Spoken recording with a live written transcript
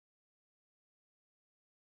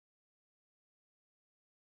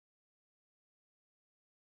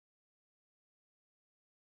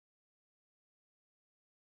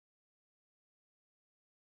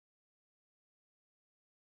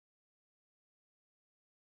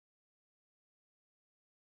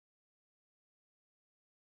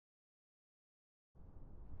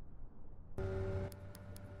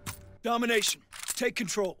Domination. Take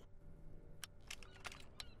control.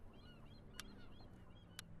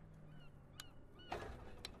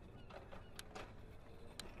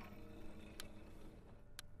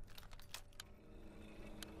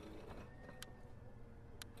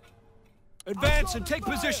 Advance and take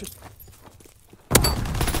position.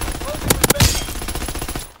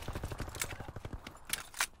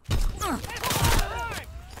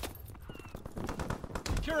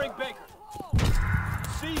 Securing Baker.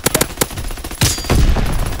 C captured.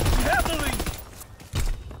 We have the lead.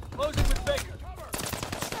 Closing with Baker.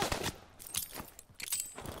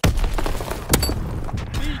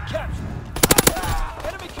 B captured.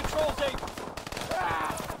 Enemy controls A.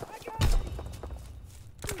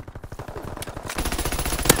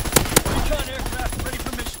 Recon aircraft ready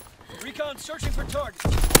for mission. Recon searching for targets.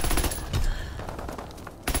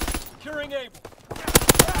 Securing Able.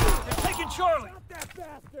 They're taking Charlie. Stop that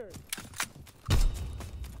bastard.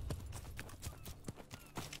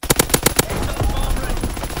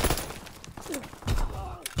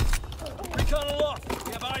 Recon aloft.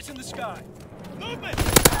 We have eyes in the sky. Movement!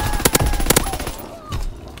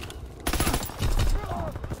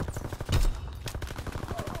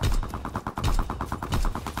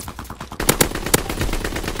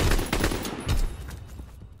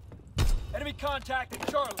 Enemy contact at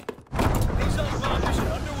Charlie. Ace-on bomb mission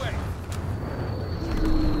underway.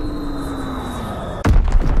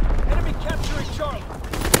 Enemy capturing Charlie.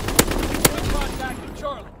 Enemy contact at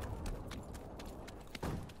Charlie.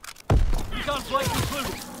 Recon flight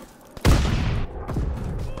concluded.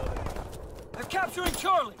 They're capturing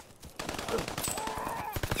Charlie.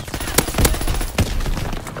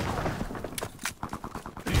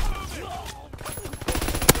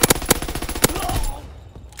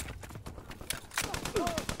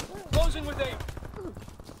 Closing with aim.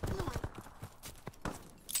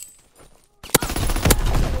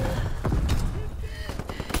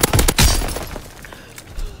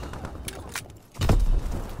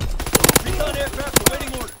 Recon aircraft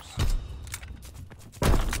awaiting orders.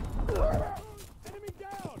 Enemy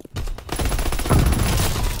down.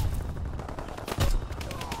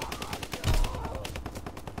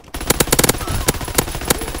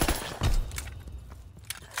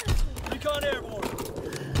 Recon airborne.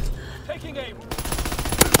 Taking aim.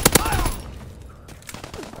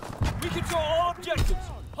 We control all objectives.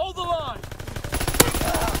 Hold the line.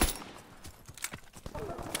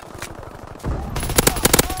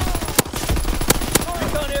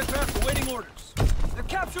 Recon aircraft awaiting orders. They're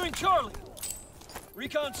capturing Charlie.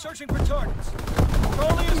 Recon searching for targets.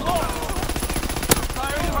 Charlie is lost.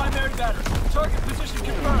 Firing primary battery. Target position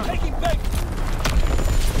confirmed. Taking Baker.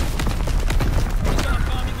 Recon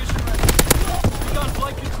bombing mission ready. Recon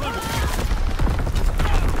flight concluded.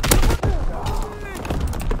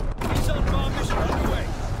 Ace-on bomb mission underway.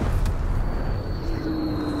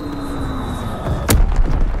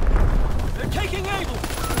 They're taking Able.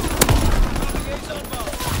 Dropping Ace-on bomb.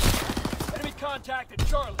 Enemy contact at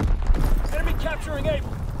Charlie. Enemy capturing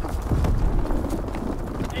Able.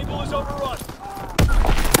 Able is overrun.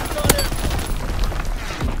 Recon air.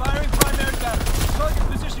 Firing primary battery. Target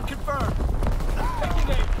position confirmed. Taking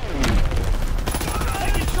Able.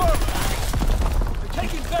 Taking Charlie. They're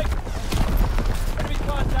taking Baker. Enemy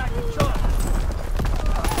contact at Charlie.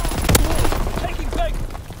 Taking Baker.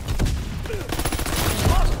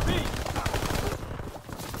 Lost B.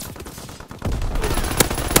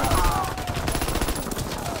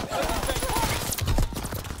 Taking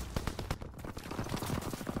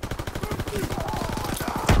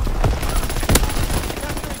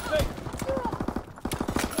Baker.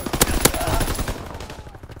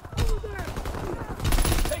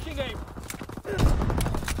 Taking aim.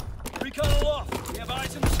 Recon aloft. We have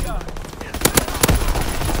eyes in the sky.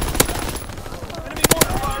 Enemy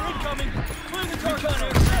mortar fire incoming. Clear the recon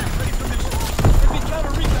aircraft ready for mission. Enemy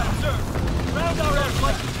counter recon observed. Round our air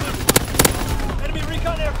flight concluded. Enemy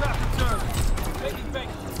recon aircraft observed. Taking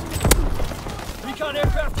Baker. Recon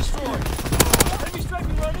aircraft destroyed. Enemy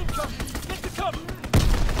strafing run incoming. Get to cover.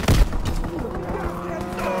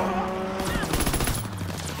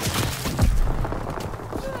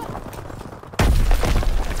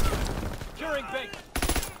 Securing Baker.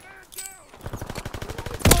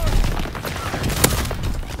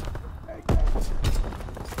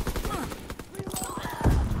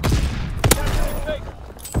 Capturing Baker.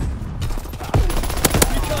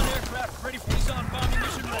 Recon aircraft ready for ace-on bombing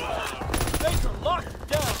mission ready. Baker locked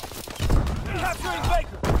down.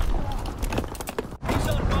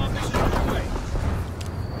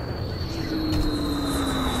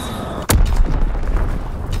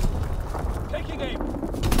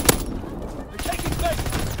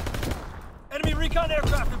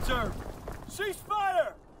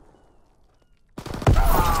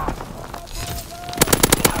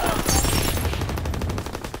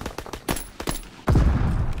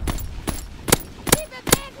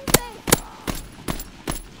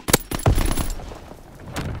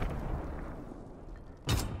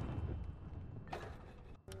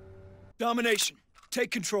 Domination.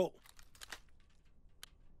 Take control.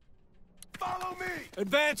 Follow me!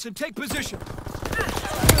 Advance and take position.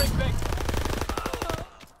 Capturing Baker.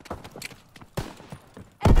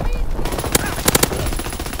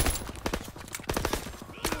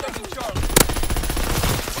 Taking Charlie.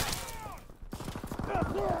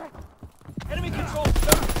 Enemy control.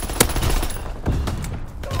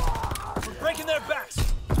 We're breaking their backs.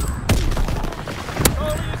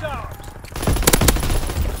 Charlie is ours.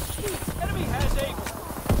 Enemy has Able.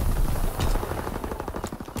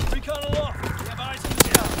 Recon aloft. We have eyes in the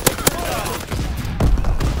sky.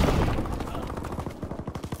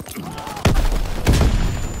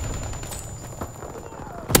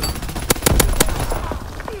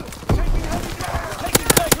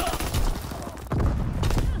 Taking Baker.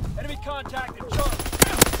 Enemy contact at Charlie.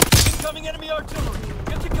 Incoming enemy artillery.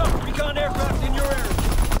 Get to cover. Recon aircraft in your area.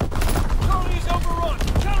 Charlie is overrun.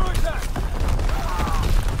 Counterattack.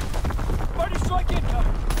 Party strike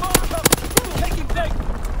incoming. Bomb cover. Taking Baker.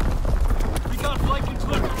 Recon flight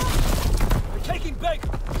concluded. We're taking Baker.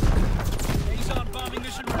 Azon bombing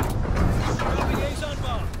mission ready. Dropping Azon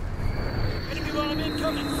bomb. Enemy bomb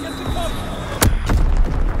incoming. Get to cover.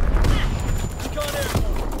 Recon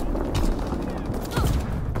airborne.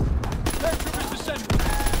 Paratroopers descending.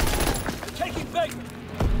 We're taking Baker.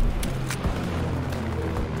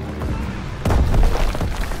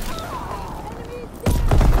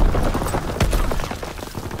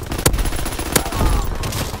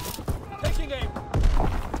 Taking aim.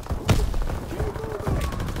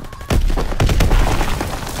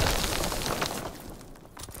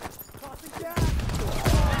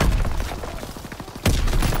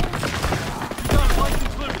 Recon flight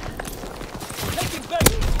concluded. Taking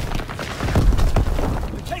Baker.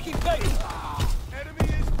 We're taking Baker. Enemy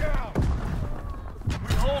is down!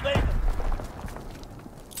 We hold Able.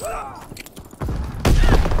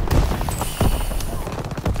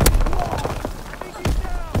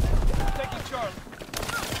 Taking Charlie.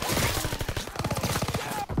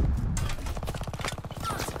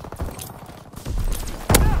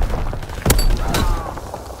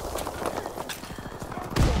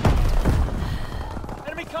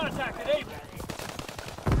 Enemy contact at Able.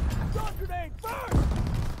 Stun grenade first!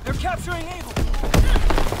 They're capturing Able.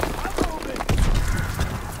 I'm moving.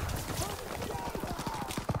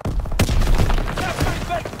 Capturing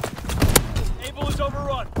Baker. Able is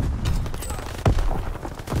overrun.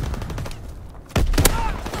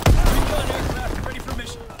 Recon aircraft ready for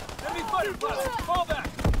mission. Enemy fighter pilot, fall back.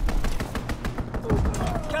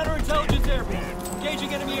 Counterintelligence airborne.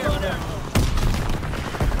 Engaging enemy air on air.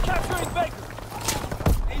 Capturing Baker.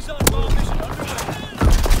 Azon bomb mission underway.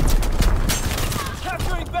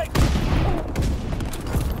 Capturing Baker.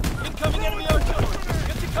 Incoming enemy artillery.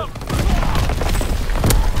 Get to cover.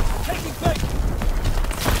 Taking Baker.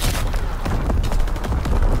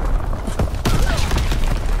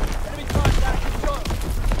 Enemy contact with Charlie.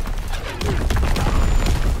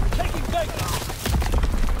 Taking Baker.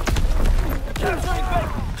 Capturing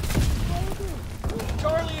Baker.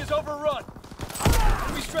 Charlie is overrun.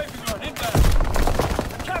 Enemy strafing run inbound.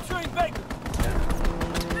 Capturing Baker.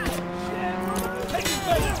 Taking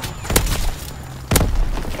Baker.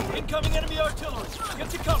 Incoming enemy artillery. Get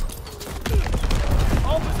to cover.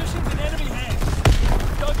 All positions in enemy hands.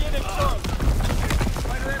 Dug in at Charlie.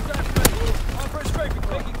 Fighter aircraft ready. On for a strafing.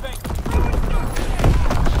 Taking Baker.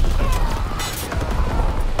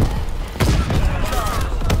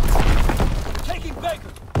 Taking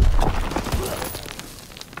Baker.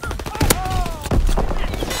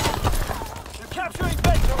 They're capturing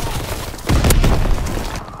Baker.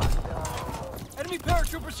 Enemy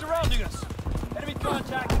paratroopers surrounding us. Enemy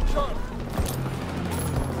contact at Charlie.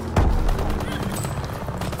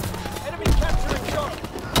 Enemy capturing Charlie.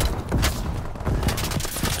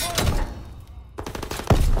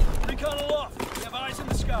 Recon aloft. We have eyes in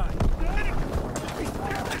the sky.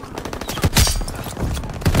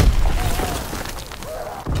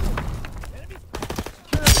 Enemy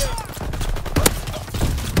secure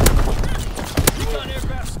Recon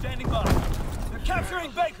aircraft standing by. They're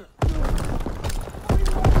capturing Baker.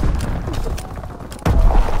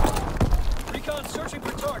 Recon searching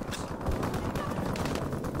for targets.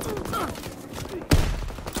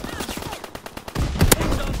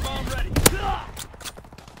 Azon bomb ready.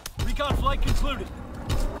 Recon flight concluded.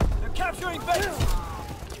 They're capturing Baker.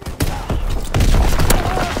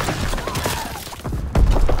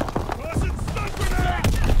 Tossing stun grenade!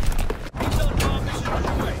 Azon bomb mission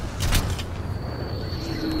underway.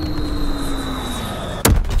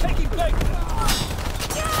 Taking Baker.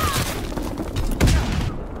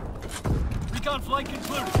 Recon flight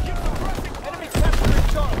concluded. Enemy capturing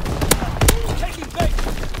Charlie. Taking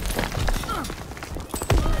Baker.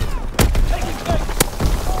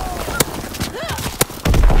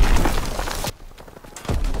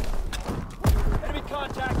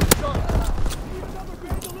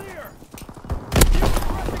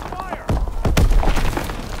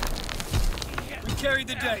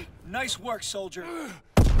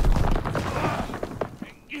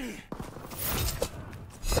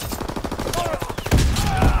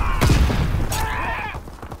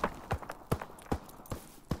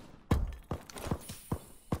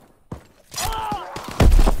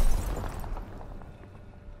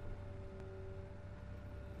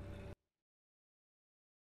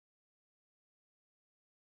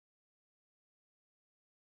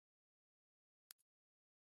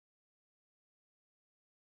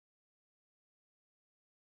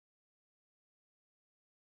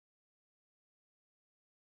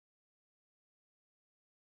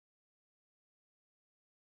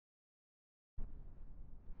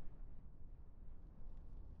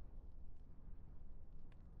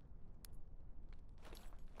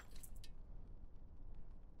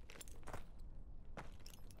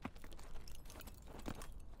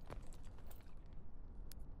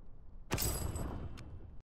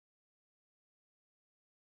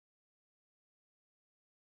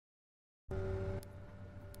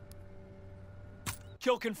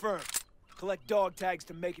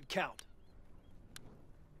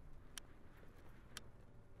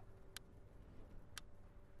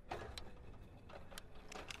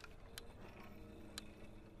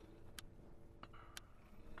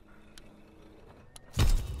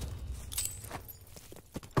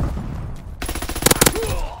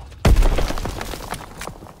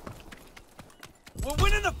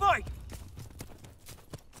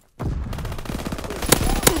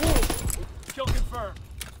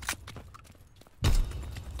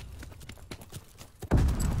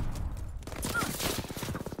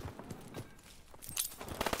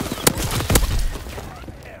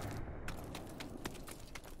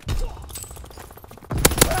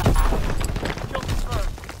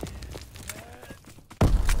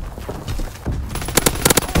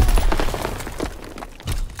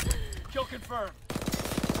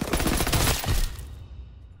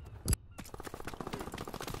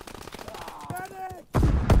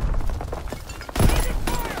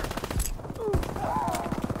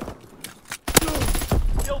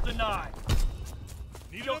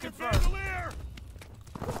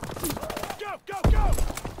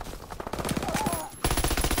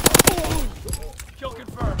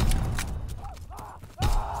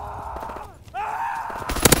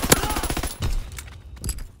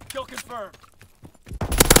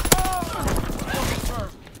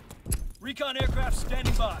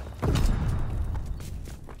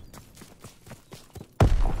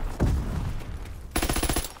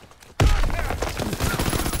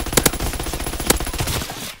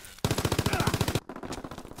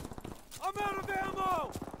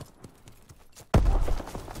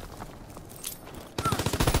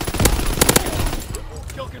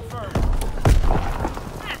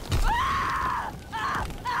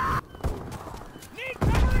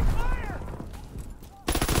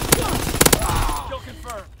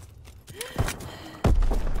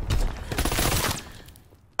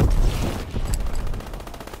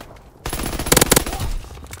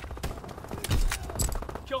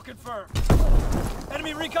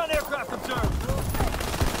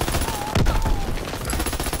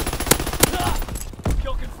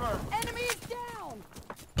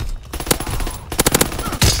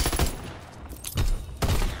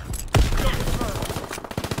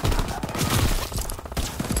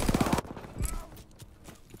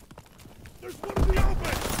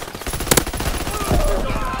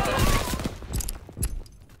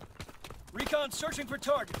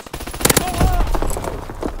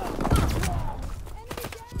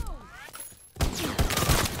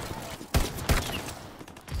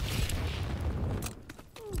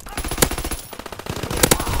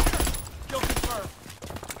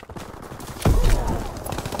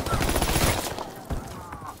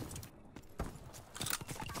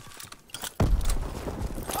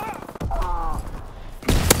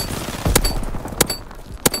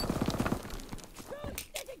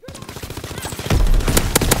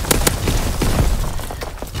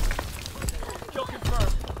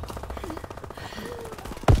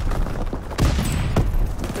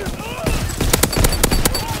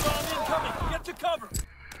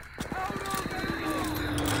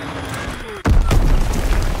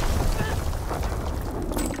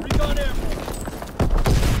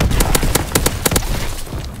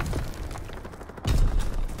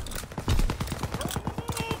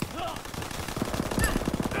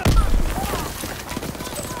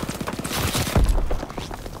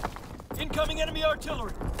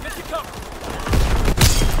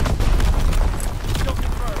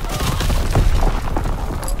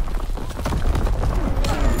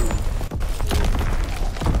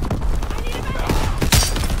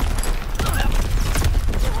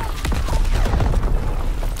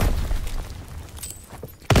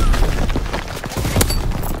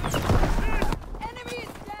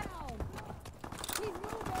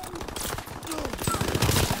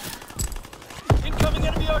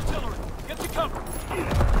 artillery. Get to cover.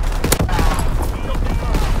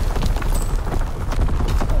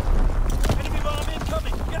 Enemy bomb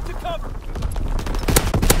incoming. Get to cover.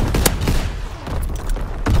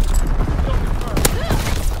 Kill confirmed.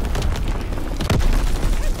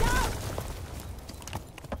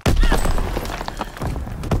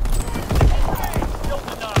 Kill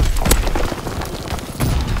denied.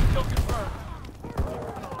 Kill confirmed.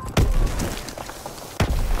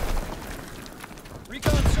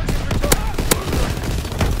 Recon searching for targets.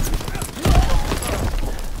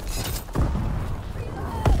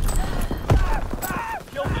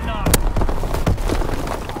 Kill denied.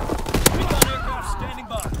 Recon aircraft standing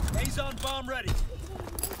by. Azon bomb ready.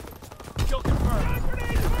 Kill confirmed.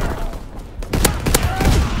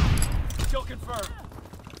 Kill confirmed.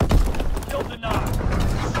 Kill denied.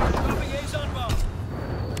 Dropping Azon bomb.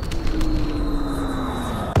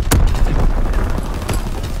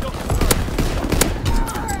 Kill confirmed.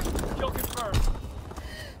 Kill confirmed.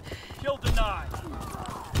 Kill denied.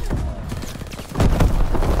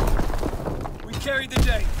 We carried the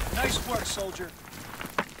day. Nice work, soldier.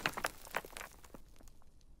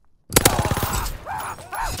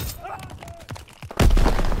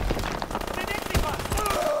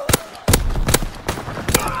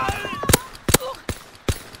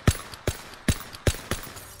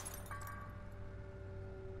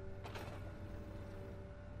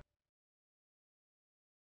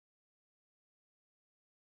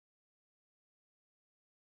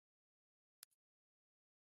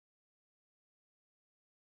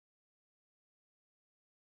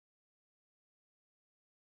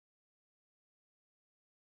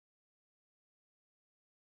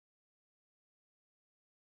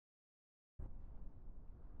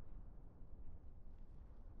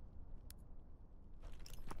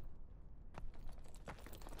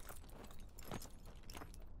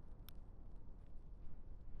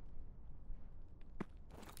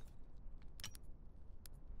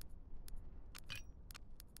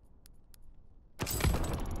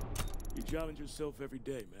 You challenge yourself every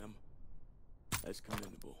day, ma'am. That's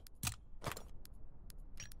commendable.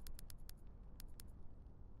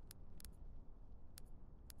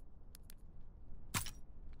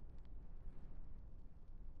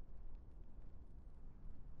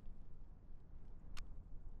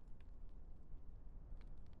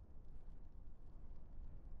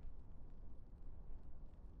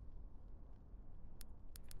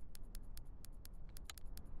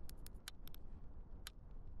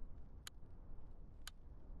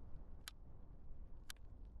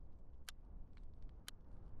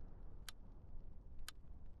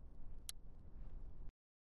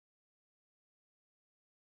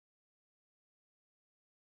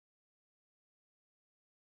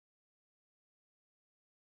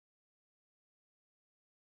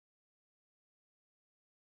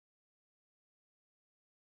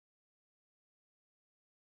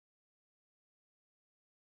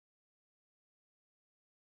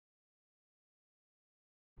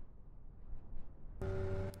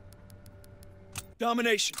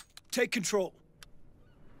 Domination. Take control.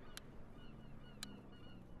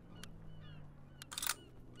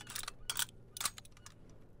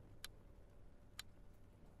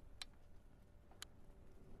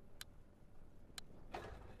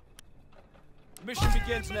 Mission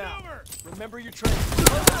begins now. Remember your training.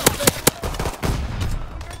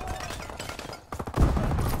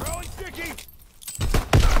 Throwing sticky!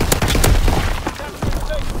 Capture the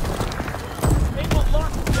base. Aim will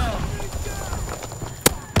lock them down.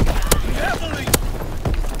 Heavily!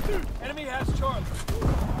 Enemy has Charlie.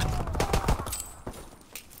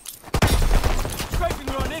 Strafing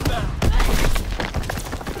run inbound.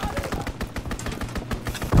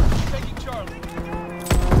 Taking Charlie.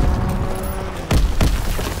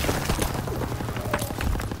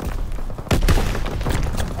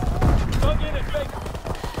 Dug in at Baker.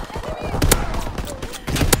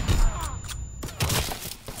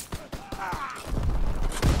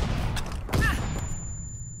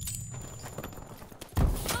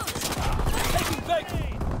 Taking Baker.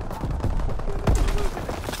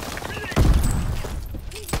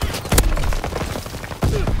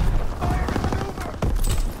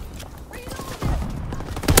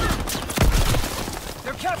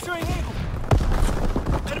 They're capturing Eagle.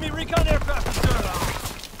 Enemy recon aircraft astern.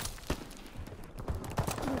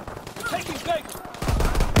 Taking Baker.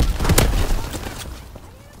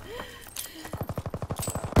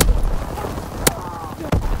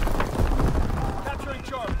 Capturing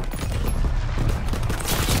Charlie.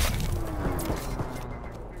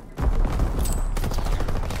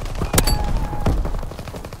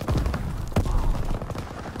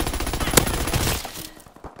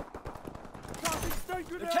 Copy, stay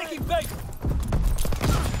They're taking Baker!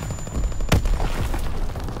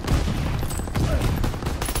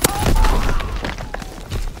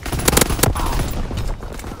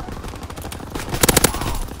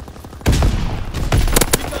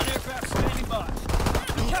 Recon aircraft standing by.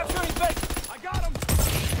 They're capturing Baker! I got him!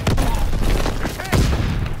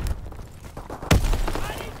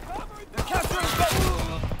 They're capturing Baker!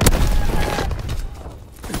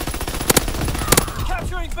 They're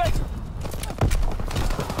capturing Baker!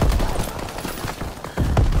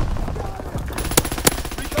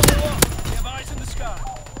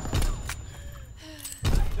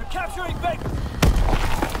 Capturing Baker!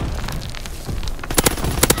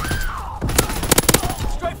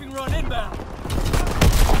 Strafing run inbound!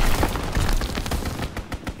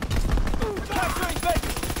 Capturing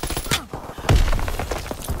Baker!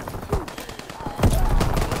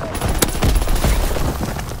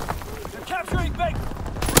 They're capturing Baker!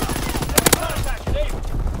 Enemy contact at Able!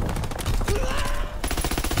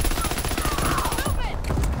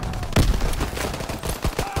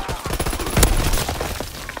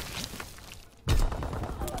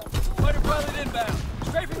 Inbound.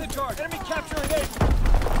 Strafing the target. Enemy capturing Able.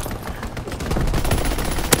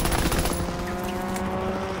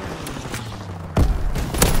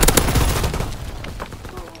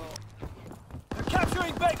 They're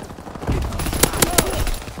capturing Baker.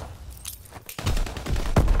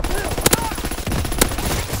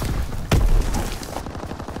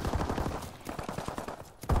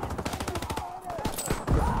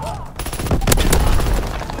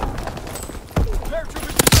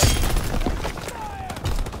 Paratroopers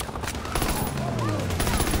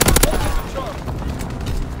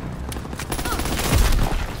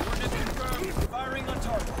firing on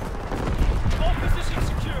target. All positions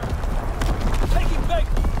secure. Taking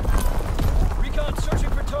Baker. Recon searching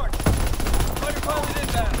for target. Fighter pilot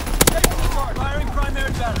inbound. Taking the target. Firing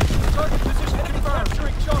primary battery. Target position confirmed.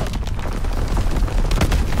 Capturing Charlie.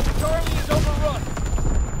 Charlie is overrun.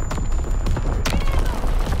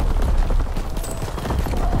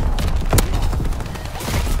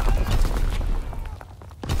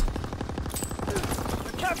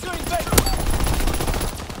 They're capturing Baker.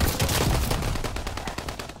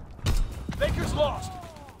 Baker's lost.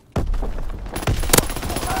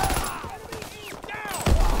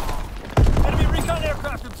 Enemy recon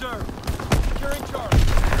aircraft observed. Securing Charlie.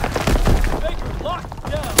 Baker locked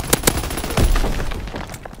down.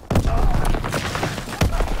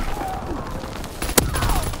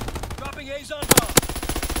 Dropping A's on bomb.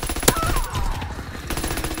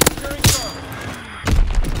 Securing Charlie.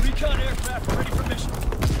 Recon aircraft ready for mission.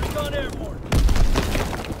 Recon airborne.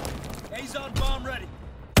 A's on bomb ready.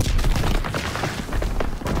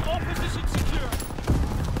 All positions secure.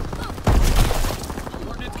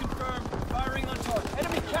 Coordinates confirmed. Firing on target.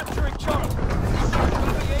 Enemy capturing Charlie.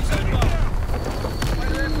 Dropping A's on bomb.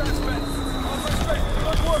 Fighter aircraft ready. Offer straight.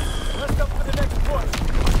 Good work. Rest up for the next push.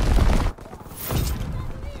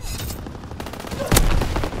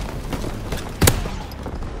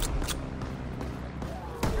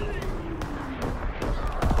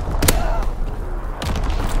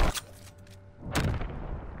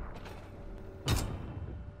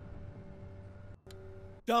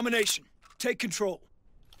 Domination. Take control.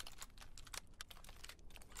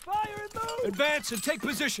 Fire and move! Advance and take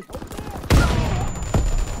position.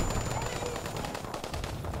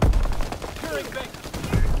 Securing Baker.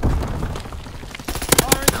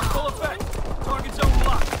 Firing in full effect. Target zone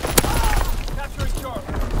locked. Capturing Charlie.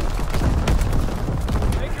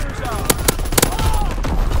 Baker is out.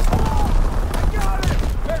 I got it!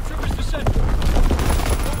 Paratroopers descending.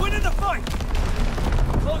 We're winning the fight.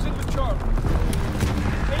 Closing with Charlie.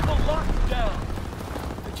 Able locked down.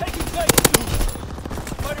 They're taking Baker.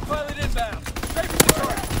 Fighter pilot inbound. Strafing the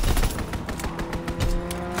target.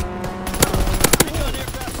 Recon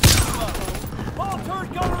aircraft standing by. All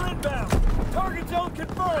turret gunner inbound. Target zone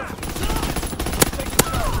confirmed. Taking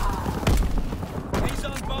Charlie. A's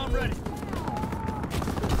on bomb.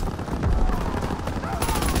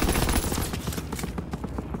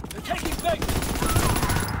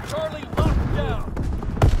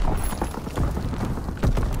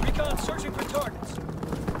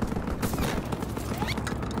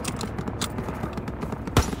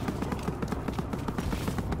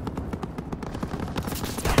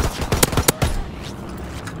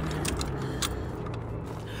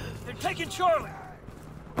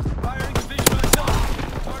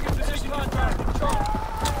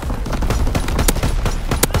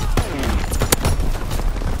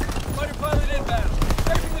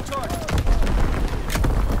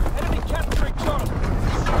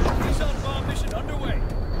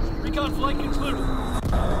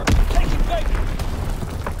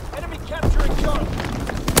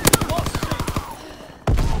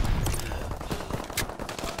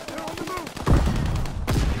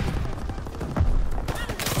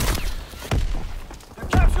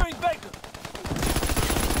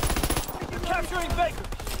 Capturing Baker!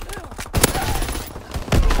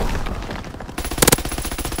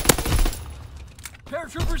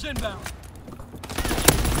 Paratroopers inbound.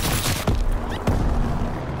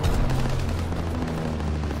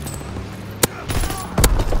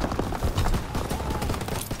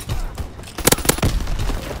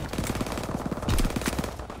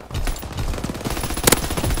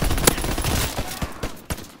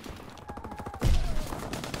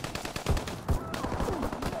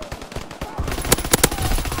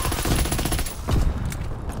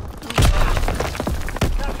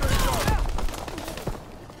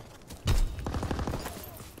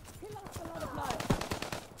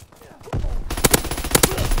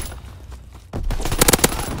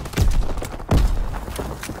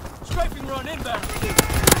 Run inbound.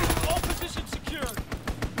 All positions secured.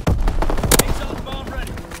 Exxon bomb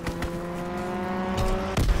ready.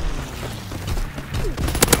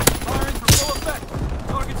 Firing for full effect.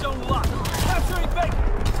 Target zone locked. Capturing Baker.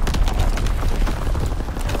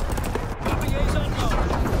 Dropping Azon bomb.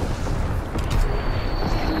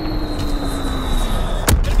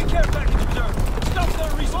 Enemy care package observed. Stop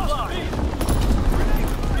there, resupply.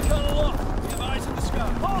 Recon aloft. We have eyes in the sky.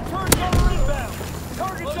 All turns are inbound.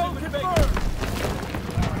 Target zone confirmed!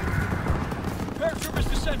 Paratroopers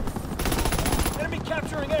descending. Enemy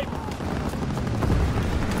capturing Able.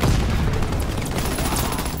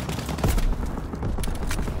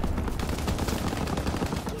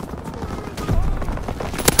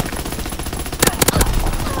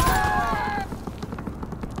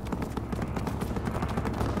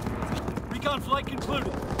 Recon flight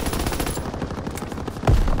concluded.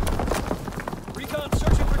 Recon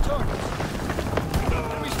searching for targets.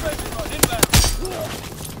 Enemy strafing run inbound.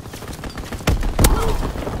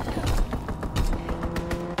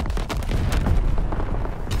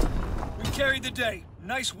 We carried the day.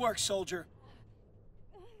 Nice work, soldier.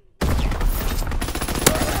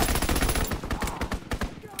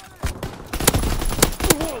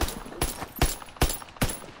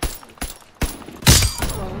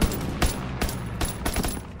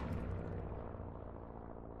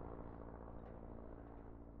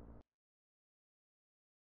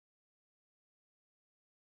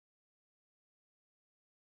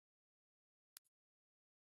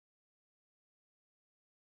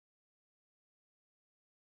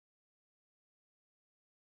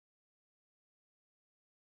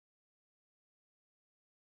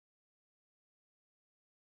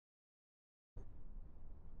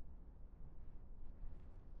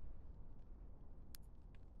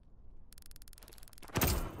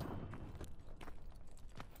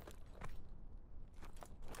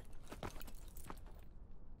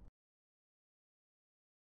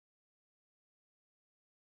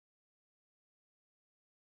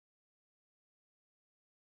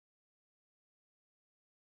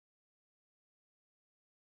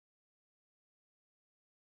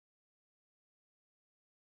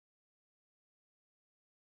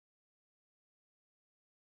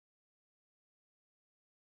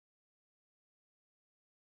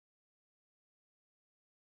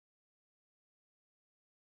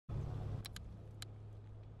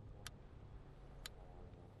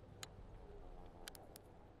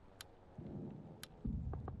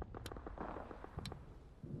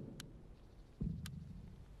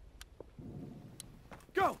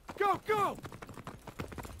 Go! Go! Go!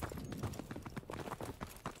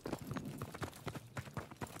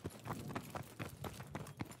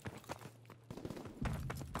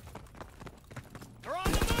 They're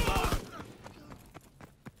on the move!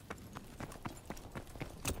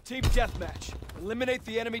 Team deathmatch. Eliminate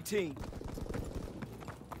the enemy team.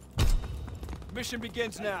 Mission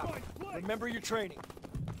begins now. Remember your training.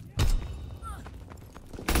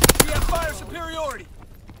 We have fire superiority.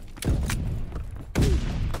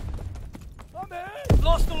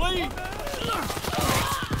 Lost the lead!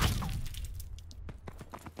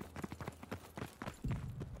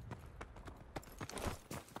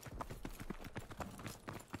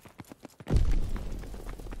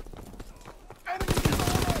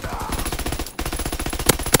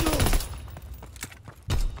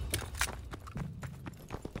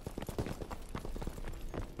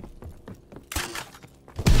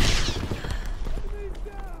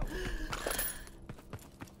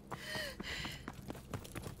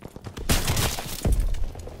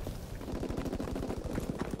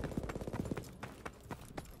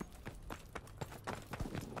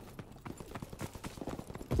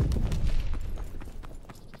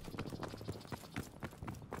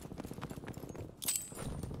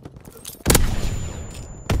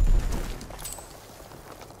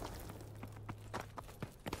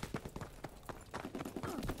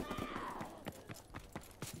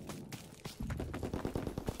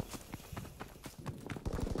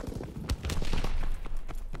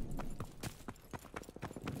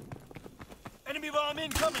 bomb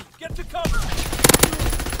incoming! Get to cover!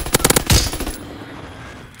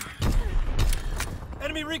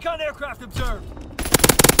 Enemy recon aircraft observed!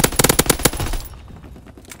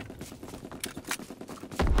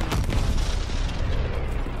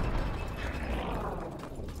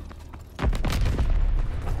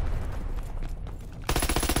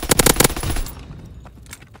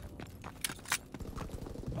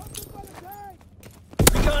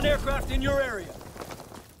 Recon aircraft in your area.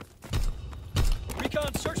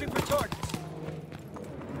 Recon searching for targets.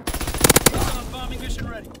 Recon bombing mission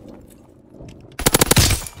ready.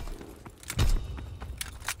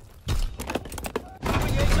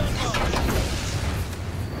 Moving Aton bomb.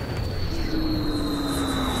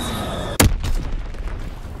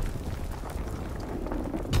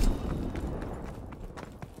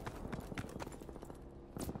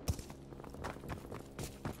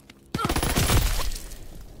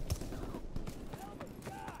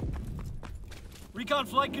 Recon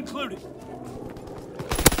flight concluded.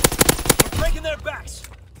 We're breaking their backs.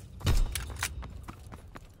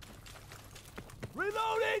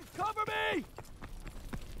 Reloading! Cover me!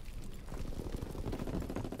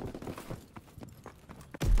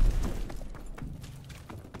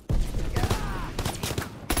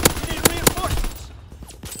 We need reinforcements.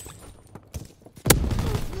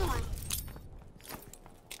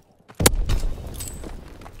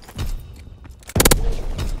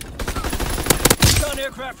 Recon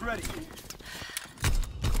aircraft ready.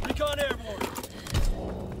 Recon airborne.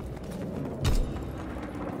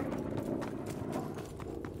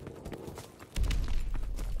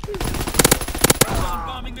 Recon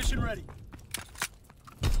bombing mission ready.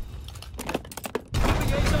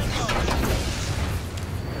 Moving Aton bomb.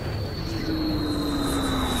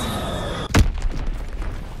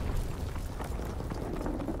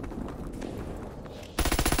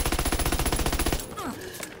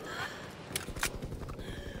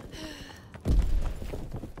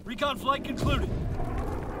 Recon flight concluded.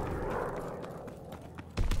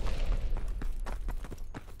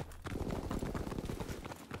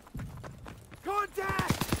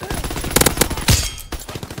 Contact!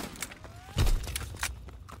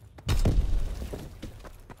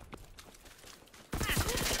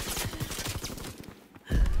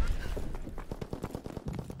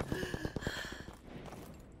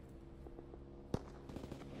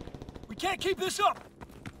 We can't keep this up.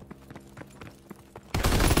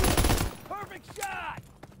 Perfect shot!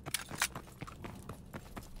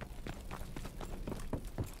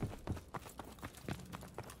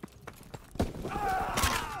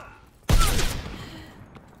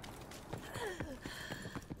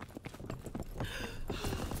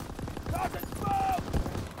 Sergeant smoke!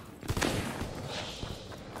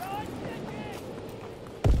 Dodge ticket!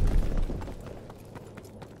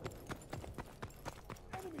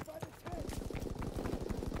 Enemy by the tank!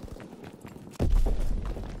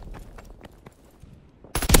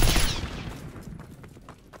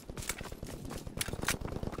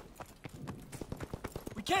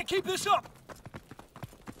 We can't keep this up.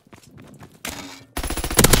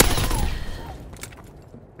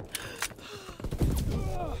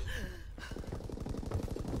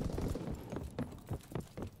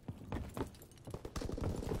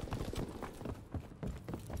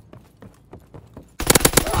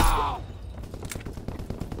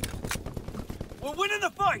 We're winning the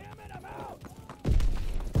fight. Damn it, I'm out!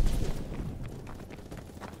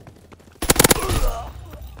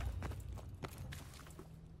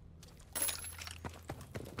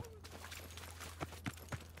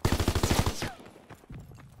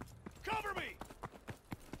 Cover me!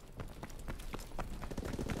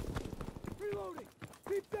 Reloading!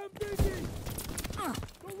 Keep them busy!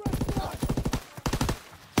 Go rest one!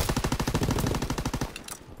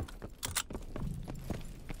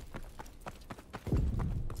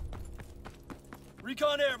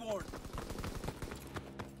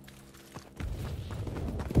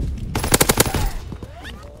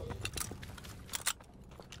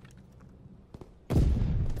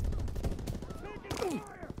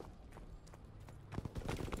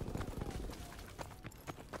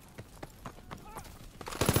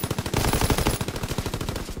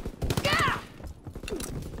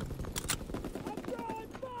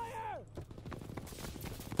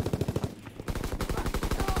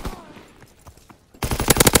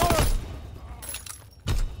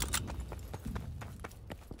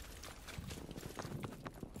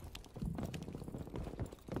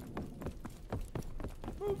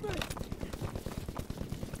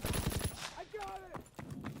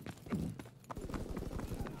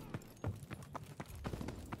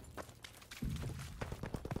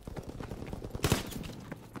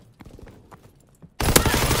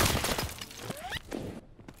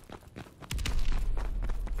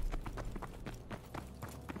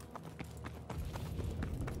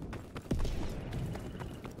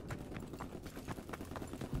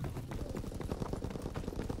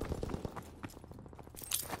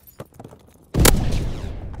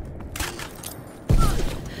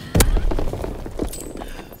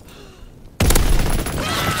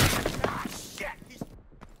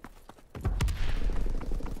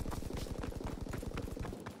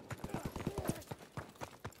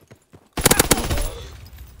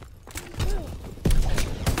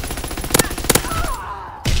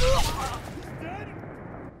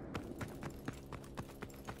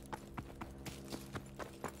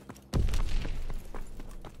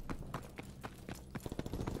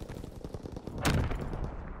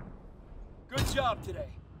 job today.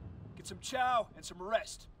 Get some chow and some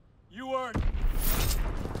rest. You earned it.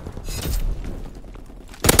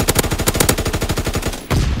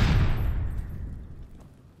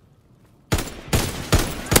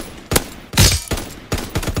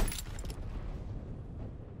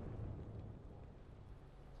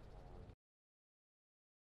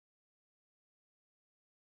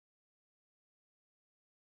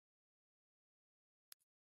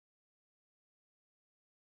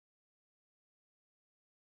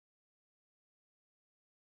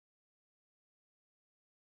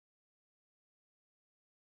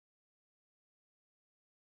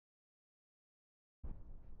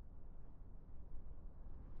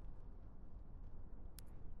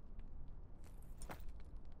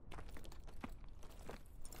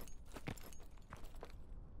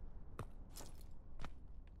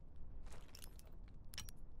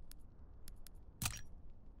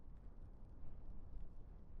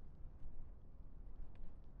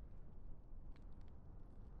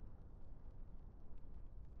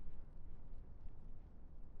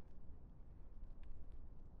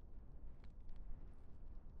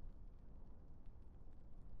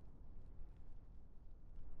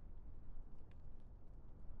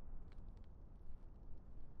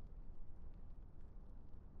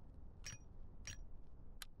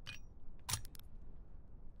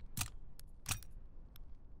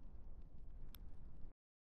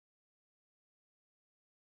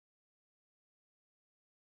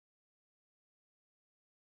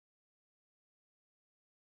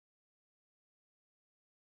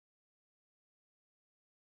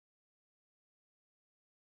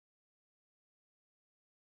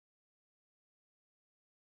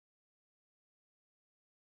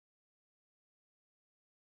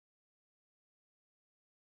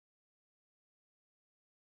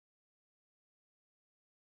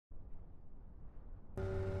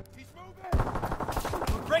 He's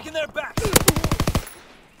moving! We're breaking their backs!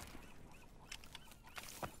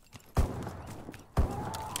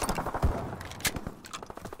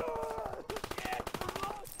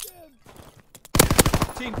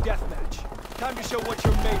 Team deathmatch. Time to show what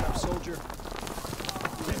you're made of, soldier.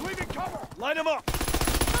 He's leaving cover! Line them up!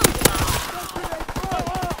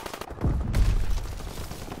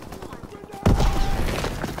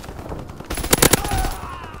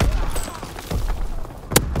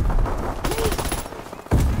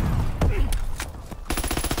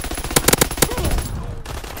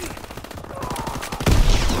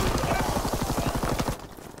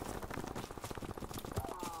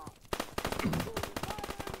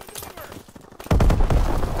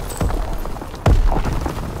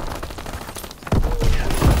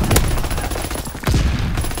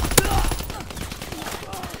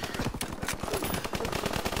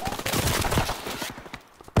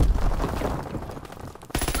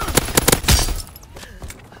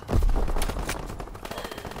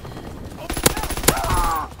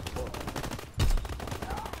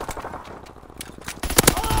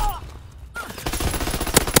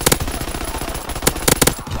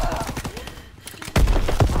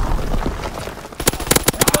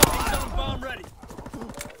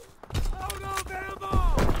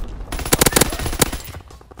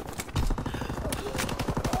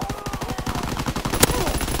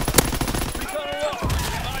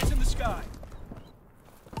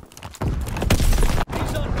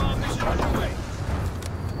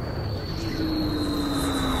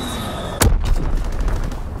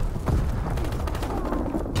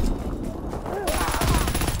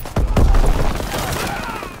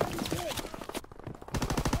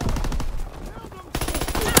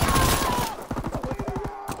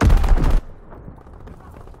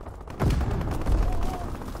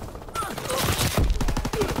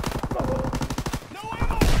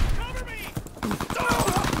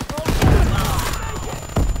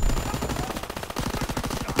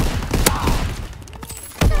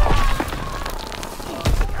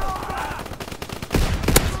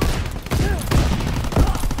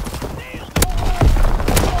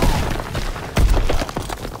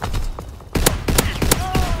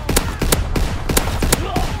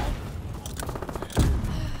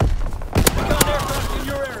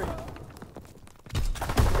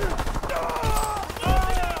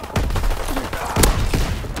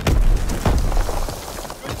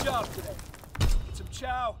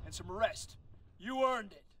 And some rest. You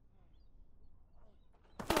earned it.